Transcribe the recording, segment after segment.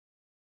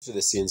To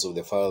the Sins of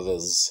the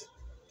Fathers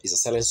is a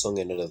silent song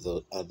and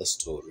other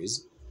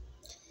stories.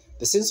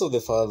 The Sins of the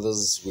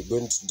Fathers, we're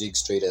going to dig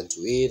straight into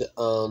it.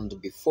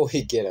 And before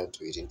we get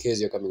into it, in case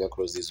you're coming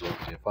across this work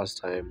for the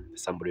first time,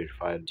 somebody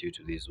referred you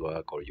to this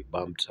work, or you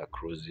bumped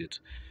across it,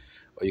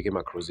 or you came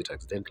across it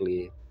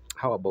accidentally,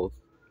 how about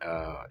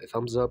a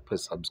thumbs up, a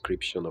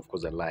subscription, of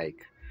course, a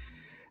like,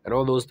 and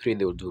all those three,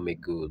 they will do me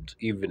good,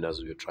 even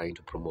as we're trying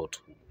to promote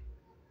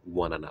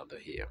one another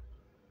here.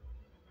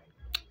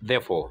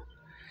 Therefore,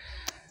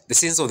 the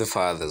Sins of the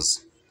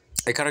Fathers.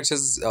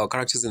 Characters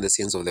in The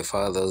Sins of the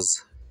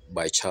Fathers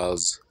by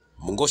Charles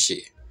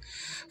Mungoshi.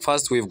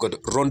 First, we've got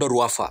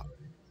Rwafa.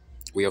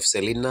 We have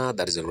Selina,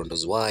 that is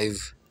Rondo's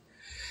wife.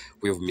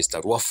 We have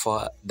Mr.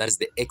 Rwafa, that is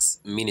the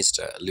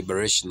ex-minister,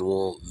 Liberation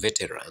War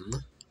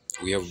veteran.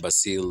 We have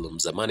Basil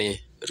Mzamani,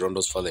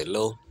 Rondo's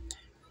father-in-law.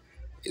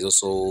 He's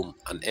also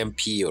an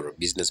MP or a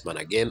businessman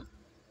again.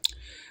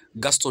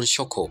 Gaston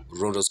Shoko,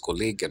 Rondo's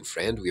colleague and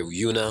friend. We have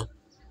Yuna,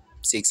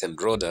 6, and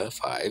Rhoda,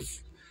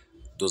 5.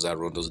 Those are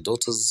Rondo's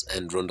daughters,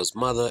 and Rondo's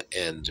mother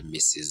and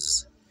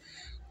Mrs.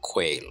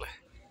 Quayle.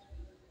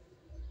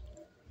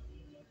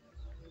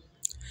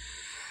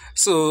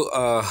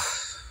 So,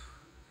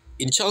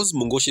 in Charles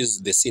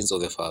Mungoshi's The Sins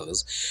of the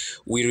Fathers,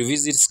 we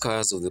revisit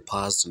scars of the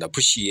past and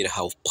appreciate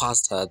how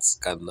past hurts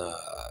can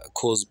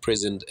cause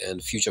present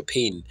and future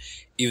pain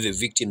if the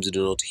victims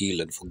do not heal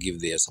and forgive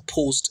their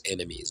supposed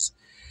enemies.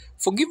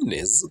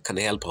 Forgiveness can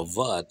help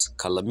avert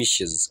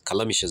calamitous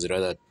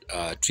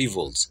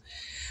travails.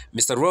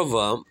 Mr.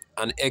 Rwafa,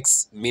 an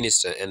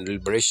ex-minister and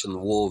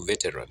Liberation War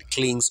veteran,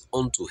 clings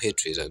onto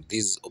hatred, and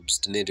this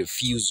obstinate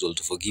refusal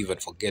to forgive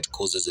and forget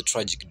causes the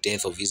tragic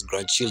death of his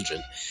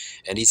grandchildren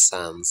and his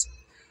son's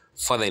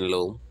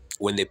father-in-law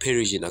when they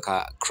perish in a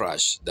car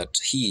crash that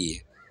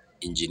he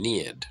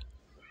engineered.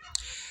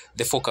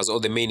 The focus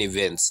of the main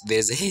events: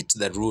 there's hate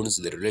that ruins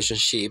the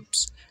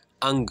relationships,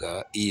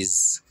 anger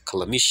is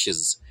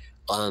calamitous,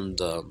 and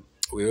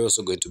we're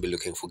also going to be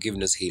looking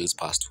forgiveness heals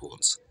past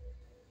wounds.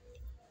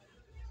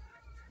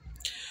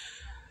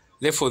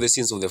 Therefore, The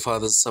Sins of the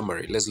Fathers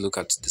summary. Let's look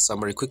at the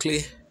summary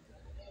quickly.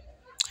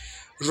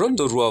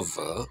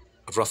 Rwafa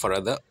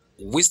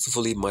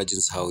wistfully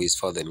imagines how his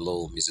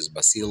father-in-law, Mrs.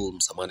 Basil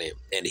Msamane,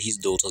 and his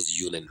daughters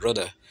Yun and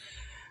Rhoda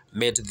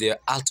met their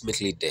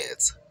ultimately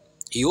deaths.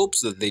 He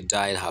hopes that they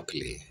died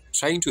happily.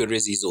 Trying to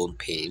erase his own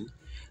pain,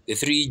 the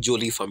three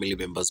Jolly family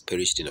members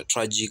perished in a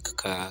tragic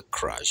car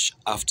crash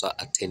after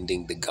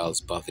attending the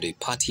girl's birthday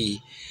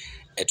party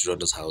at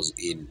Rhoda's house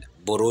in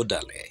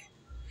Borodale.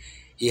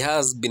 He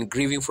has been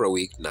grieving for a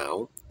week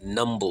now,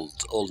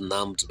 all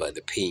numbed by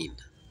the pain.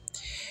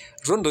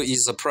 Rondo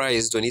is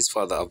surprised when his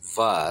father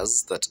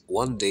avers that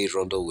one day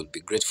Rondo will be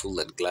grateful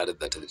and glad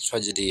that the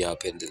tragedy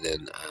happened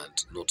then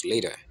and not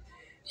later.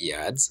 He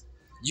adds,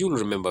 "You'll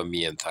remember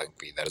me and thank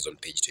me." That is on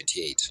page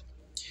 28.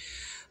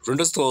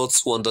 Rondo's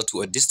thoughts wander to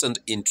a distant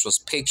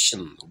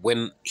introspection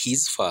when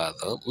his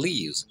father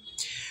leaves.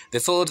 The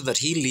thought that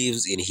he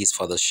lives in his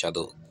father's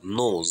shadow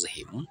gnaws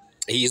him.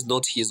 He is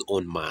not his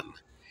own man.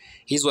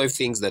 His wife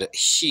thinks that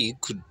she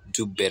could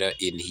do better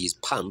in his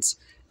pants,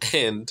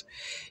 and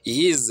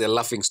he is a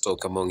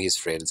laughingstock among his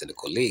friends and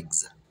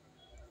colleagues.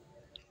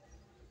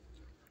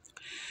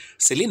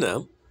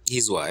 Selina,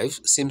 his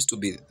wife, seems to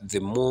be the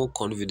more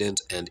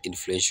confident and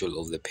influential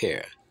of the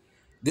pair.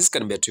 This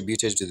can be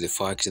attributed to the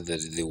fact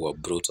that they were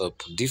brought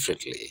up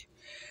differently.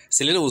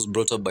 Selina was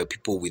brought up by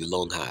people with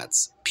long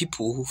hearts,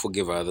 people who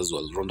forgive others,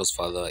 while Rondo's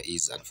father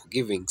is an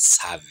unforgiving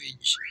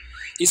savage.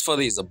 His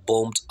father is a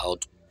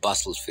bombed-out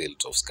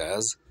battlefield of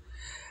scars,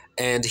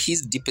 and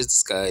his deepest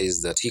scar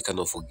is that he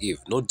cannot forgive,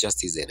 not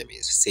just his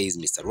enemies, says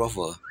Mr.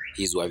 Rwafa,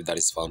 his wife, that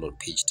is found on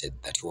page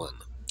 31.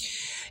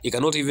 He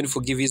cannot even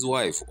forgive his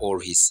wife or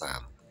his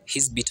son.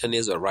 His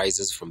bitterness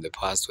arises from the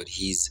past when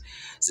his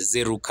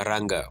Zezeru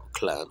Karanga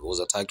clan was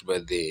attacked by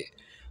the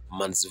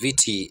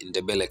Mansviti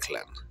Ndebele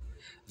clan.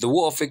 The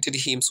war affected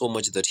him so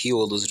much that he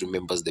always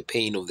remembers the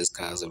pain of the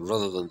scars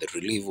rather than the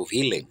relief of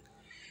healing.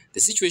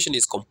 The situation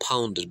is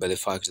compounded by the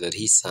fact that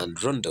his son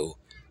Rondo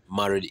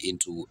married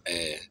into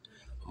a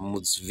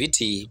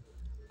Mutsviti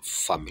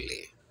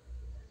family.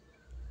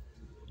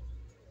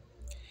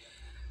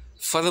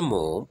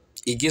 Furthermore,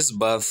 he gives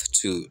birth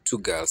to two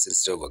girls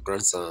instead of a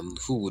grandson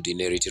who would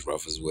inherit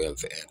Rafa's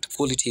wealth and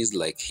qualities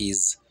like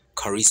his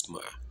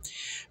charisma.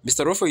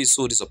 Mr. Rafa is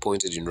so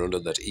disappointed in Rondo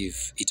that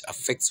if it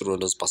affects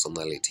Rondo's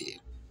personality,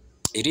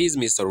 it is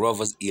Mr.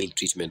 Rafa's ill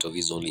treatment of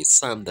his only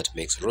son that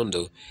makes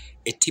Rondo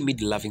a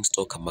timid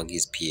laughingstock among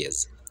his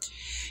peers.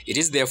 It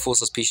is therefore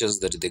suspicious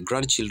that the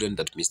grandchildren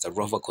that Mr.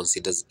 Rwafa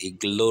considers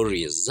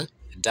inglorious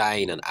die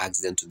in an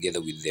accident together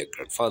with their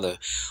grandfather,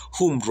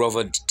 whom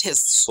Rwafa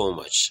detests so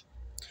much.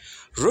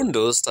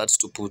 Rondo starts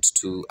to put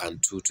two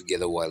and two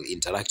together while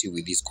interacting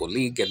with his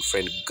colleague and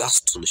friend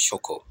Gaston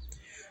Shoko.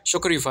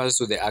 Shoko refers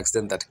to the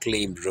accident that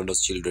claimed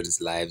Rondo's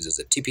children's lives as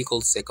a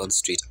typical Second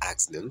Street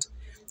accident,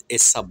 a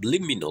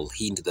subliminal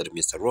hint that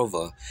Mr.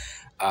 Rwafa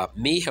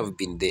may have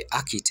been the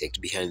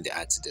architect behind the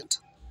accident.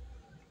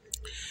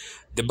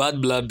 The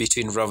bad blood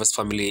between Rava's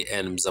family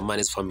and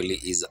Mzamane's family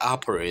is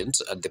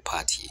apparent at the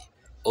party.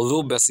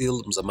 Although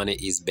Basil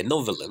Mzamane is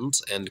benevolent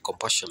and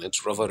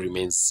compassionate, Rava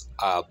remains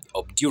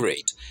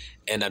obdurate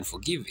and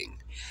unforgiving.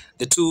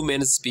 The two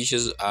main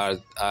speeches are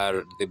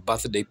the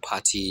birthday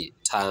party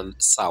turned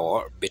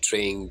sour,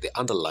 betraying the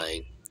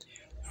underlying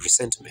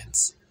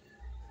resentments.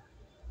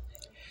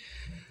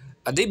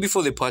 A day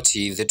before the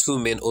party, the two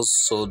men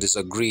also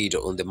disagreed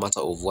on the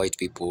matter of white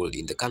people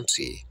in the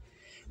country.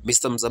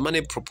 Mr.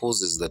 Mzamane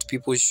proposes that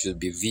people should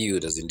be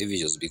viewed as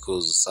individuals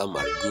because some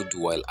are good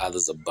while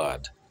others are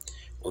bad.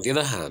 On the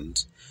other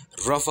hand,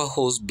 Rwafa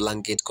holds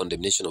blanket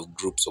condemnation of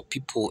groups of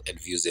people and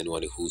views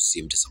anyone who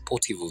seemed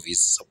supportive of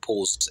his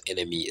supposed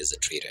enemy as a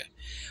traitor.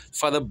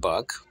 Further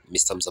back,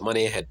 Mr.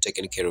 Mzamane had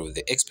taken care of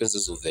the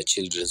expenses of their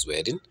children's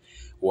wedding,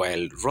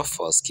 while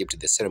Rwafa skipped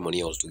the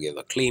ceremony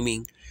altogether,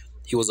 claiming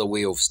he was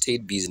away of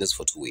state business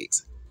for 2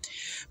 weeks.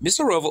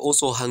 Mr. Rwafa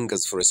also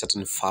hungers for a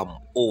certain farm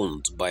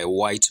owned by a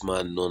white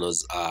man known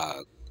as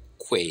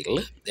Quail,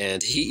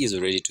 and he is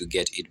ready to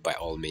get it by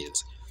all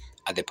means.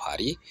 At the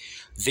party,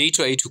 they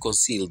try to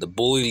conceal the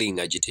boiling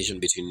agitation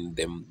between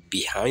them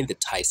behind the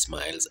tight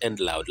smiles and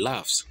loud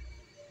laughs.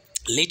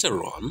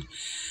 Later on,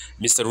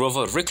 Mr.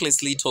 Rwafa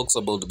recklessly talks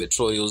about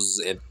betrayals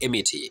and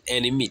enmity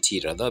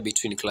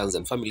between clans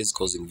and families,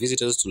 causing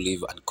visitors to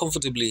live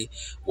uncomfortably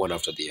one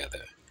after the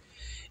other.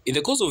 In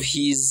the course of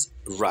his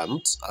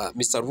rant,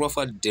 Mr.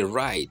 Rwafa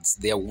derides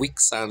their weak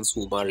sons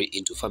who marry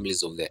into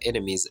families of their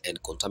enemies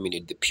and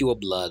contaminate the pure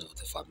blood of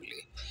the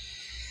family.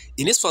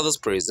 In his father's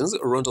presence,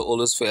 Ronto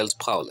always felt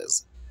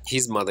powerless.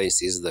 His mother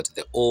insists that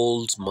the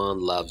old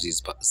man loves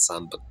his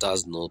son but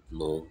does not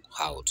know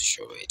how to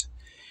show it.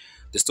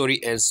 The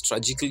story ends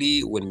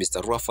tragically when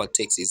Mr. Rwafa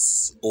takes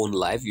his own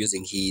life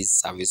using his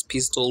service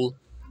pistol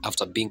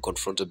after being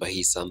confronted by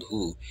his son,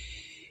 who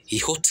he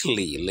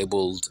haughtily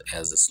labeled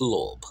as a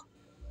slob.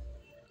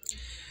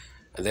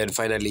 And then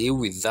finally,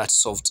 with that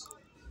soft,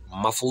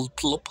 muffled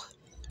plop,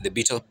 the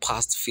bitter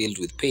past filled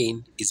with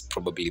pain is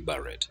probably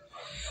buried.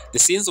 The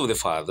sins of the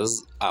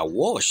fathers are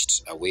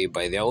washed away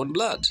by their own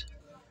blood.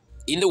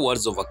 In the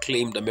words of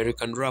acclaimed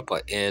American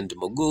rapper and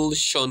mogul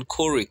Sean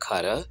Corey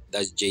Carter,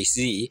 that's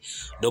Jay-Z,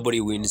 nobody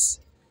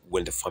wins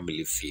when the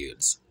family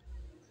feuds.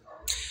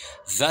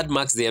 That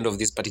marks the end of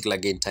this particular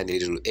again tiny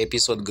little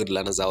episode. Good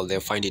learners out there,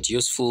 find it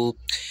useful.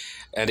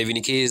 And if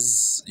in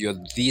case you're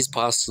this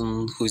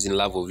person who is in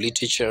love with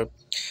literature,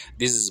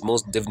 this is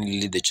most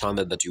definitely the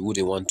channel that you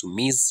wouldn't want to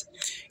miss.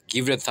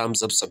 Give it a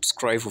thumbs up,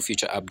 subscribe for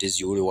future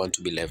updates you wouldn't want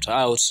to be left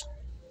out.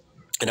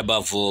 And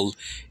above all,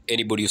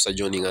 anybody who's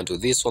joining onto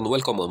this one,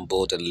 welcome on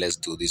board and let's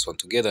do this one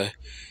together,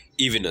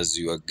 even as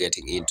you are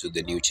getting into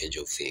the new change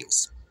of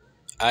things.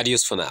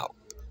 Adios for now.